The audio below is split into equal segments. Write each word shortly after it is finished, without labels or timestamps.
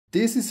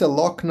This is a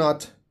lock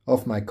nut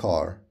of my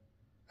car.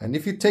 And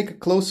if you take a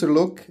closer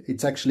look,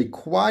 it's actually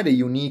quite a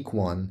unique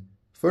one.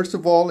 First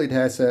of all, it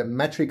has a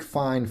metric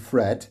fine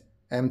thread,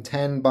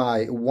 M10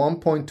 by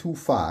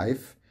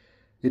 1.25.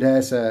 It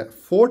has a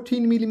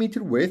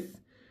 14mm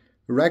width.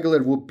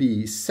 Regular would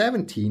be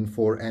 17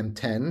 for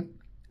M10.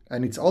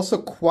 And it's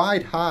also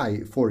quite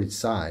high for its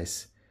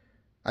size.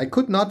 I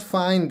could not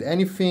find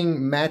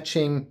anything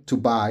matching to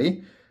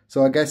buy,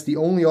 so I guess the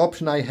only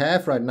option I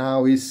have right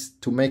now is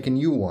to make a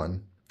new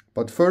one.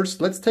 But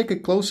first, let's take a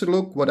closer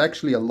look what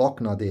actually a lock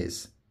nut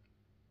is.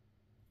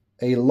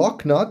 A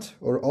lock nut,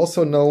 or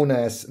also known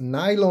as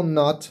nylon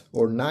nut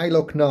or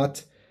nylock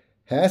nut,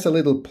 has a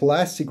little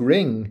plastic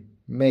ring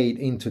made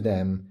into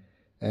them,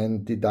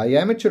 and the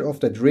diameter of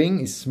that ring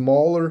is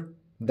smaller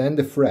than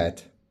the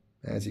thread,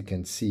 as you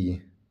can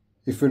see.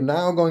 If we're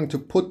now going to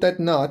put that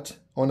nut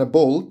on a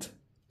bolt,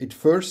 it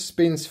first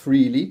spins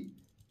freely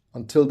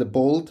until the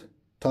bolt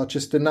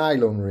touches the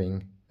nylon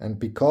ring, and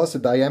because the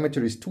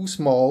diameter is too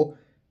small,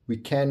 we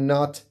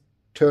cannot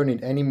turn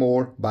it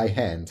anymore by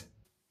hand.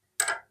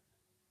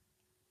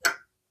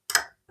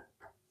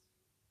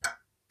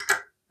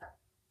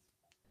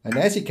 And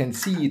as you can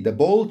see, the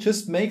bolt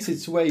just makes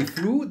its way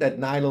through that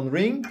nylon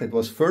ring that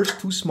was first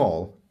too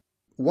small.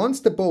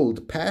 Once the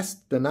bolt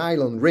passed the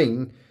nylon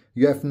ring,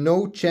 you have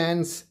no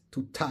chance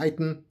to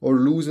tighten or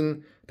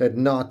loosen that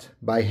nut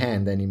by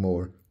hand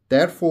anymore,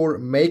 therefore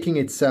making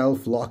it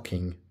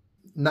self-locking.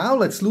 Now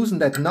let's loosen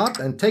that nut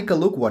and take a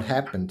look what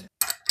happened.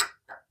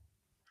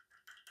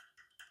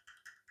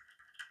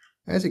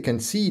 As you can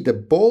see, the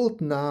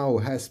bolt now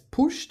has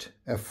pushed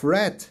a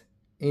thread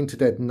into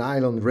that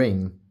nylon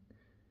ring.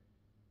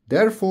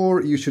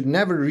 Therefore, you should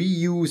never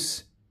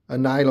reuse a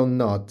nylon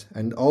nut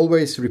and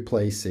always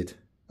replace it.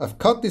 I've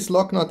cut this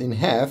lock nut in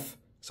half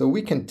so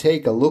we can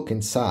take a look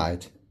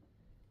inside.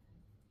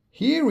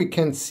 Here we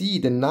can see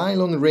the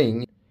nylon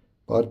ring,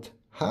 but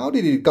how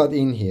did it get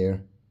in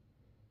here?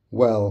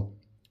 Well,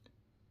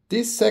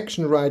 this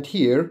section right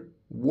here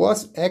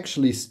was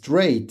actually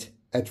straight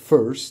at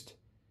first.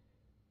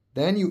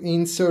 Then you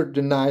insert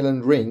the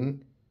nylon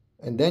ring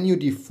and then you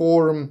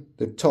deform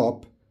the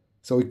top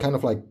so it kind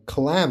of like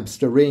clamps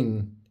the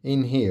ring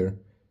in here.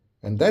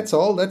 And that's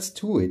all that's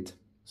to it.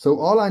 So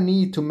all I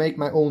need to make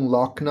my own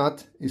lock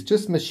nut is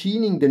just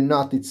machining the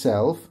nut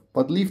itself,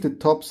 but leave the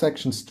top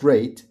section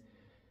straight,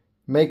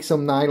 make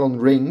some nylon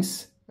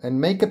rings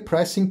and make a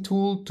pressing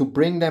tool to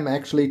bring them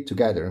actually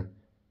together.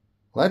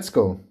 Let's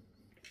go.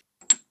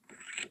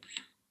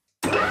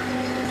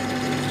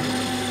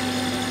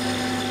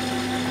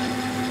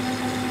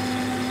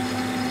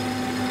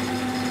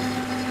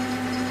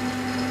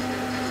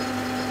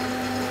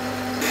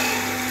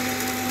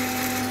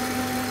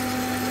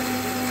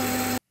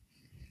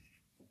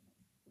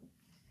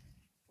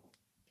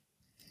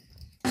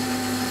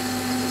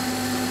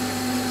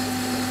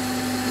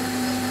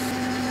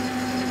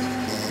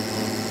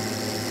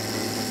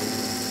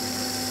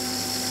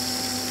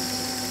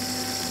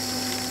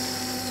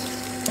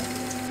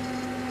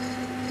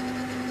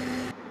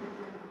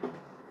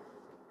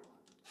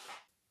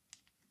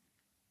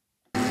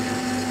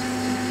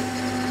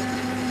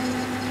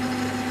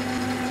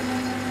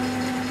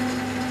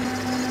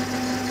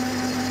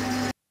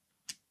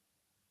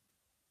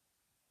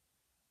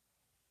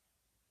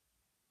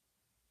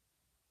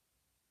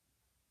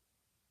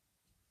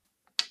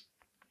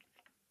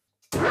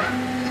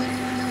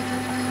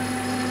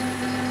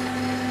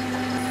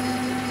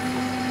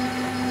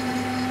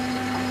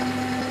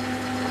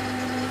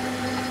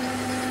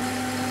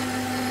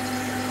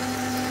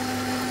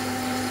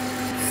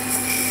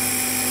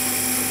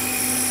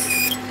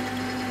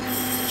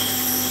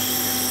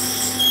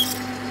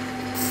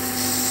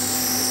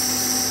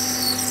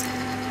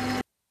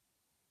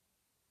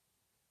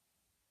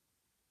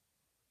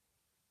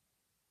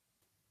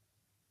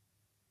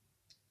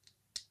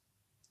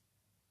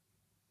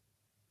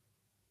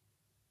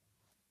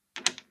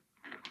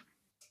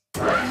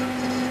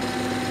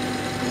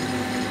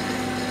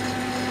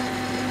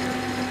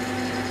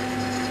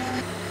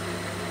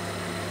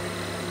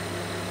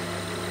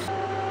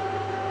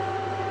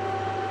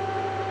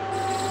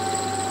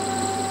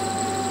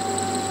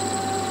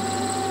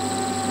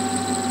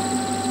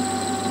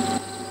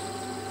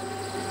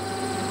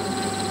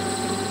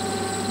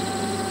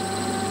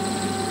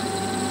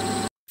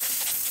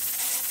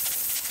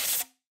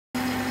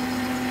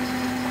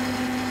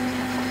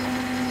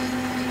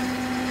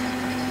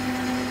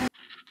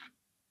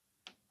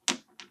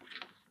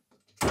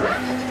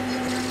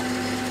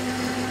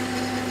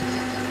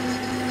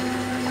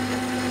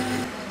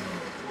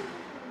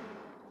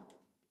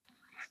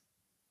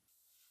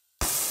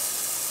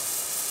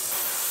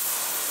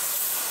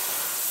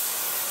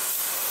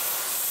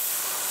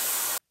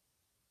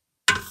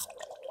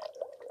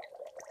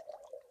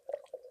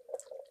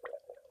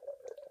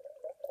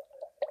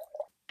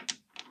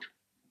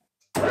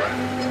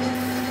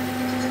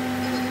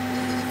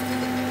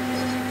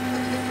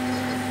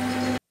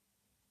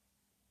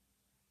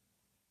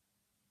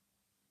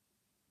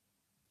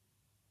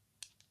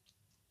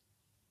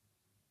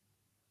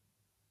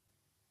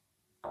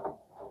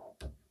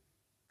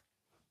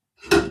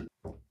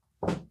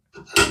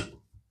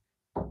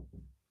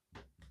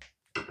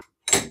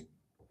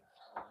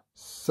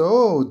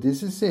 So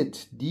this is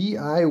it,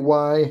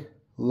 DIY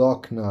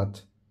lock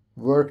nut.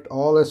 Worked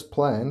all as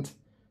planned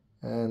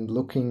and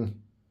looking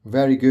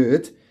very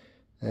good.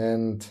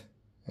 And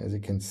as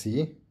you can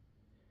see,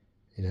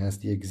 it has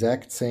the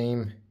exact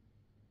same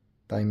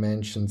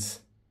dimensions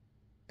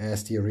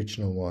as the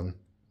original one.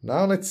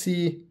 Now let's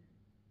see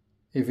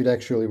if it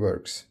actually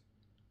works.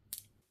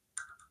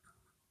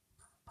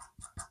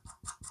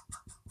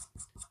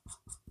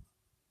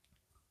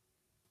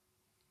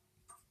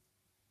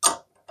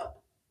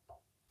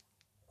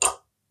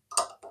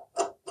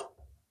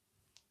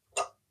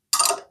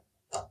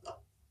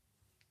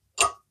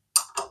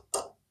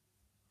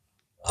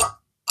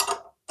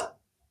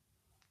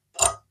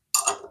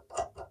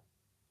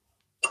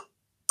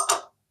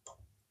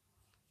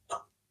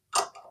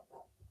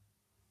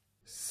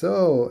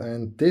 So,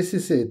 and this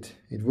is it.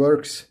 It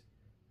works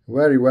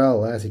very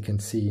well, as you can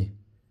see.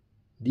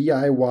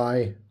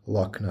 DIY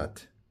lock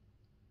nut.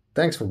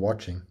 Thanks for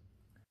watching.